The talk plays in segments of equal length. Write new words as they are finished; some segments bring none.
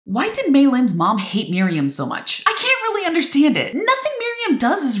Why did Meilin's mom hate Miriam so much? I can't really understand it. Nothing Miriam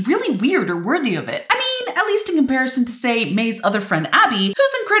does is really weird or worthy of it. I mean, at least in comparison to, say, Mei's other friend Abby,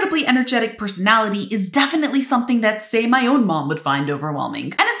 whose incredibly energetic personality is definitely something that, say, my own mom would find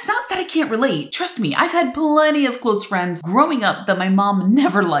overwhelming. And it's not that I can't relate. Trust me, I've had plenty of close friends growing up that my mom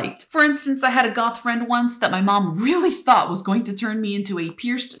never liked. For instance, I had a goth friend once that my mom really thought was going to turn me into a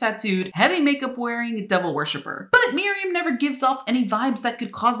pierced, tattooed, heavy makeup wearing devil worshiper. But Miriam never gives off any vibes that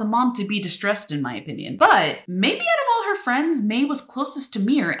could cause a mom to be distressed, in my opinion. But maybe out of all her friends, Mei was closest to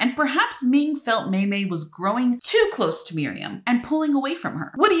Mir, and perhaps Ming felt Mei-Mei was growing too close to Miriam and pulling away from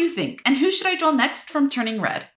her. What do you think? And who should I draw next from Turning Red?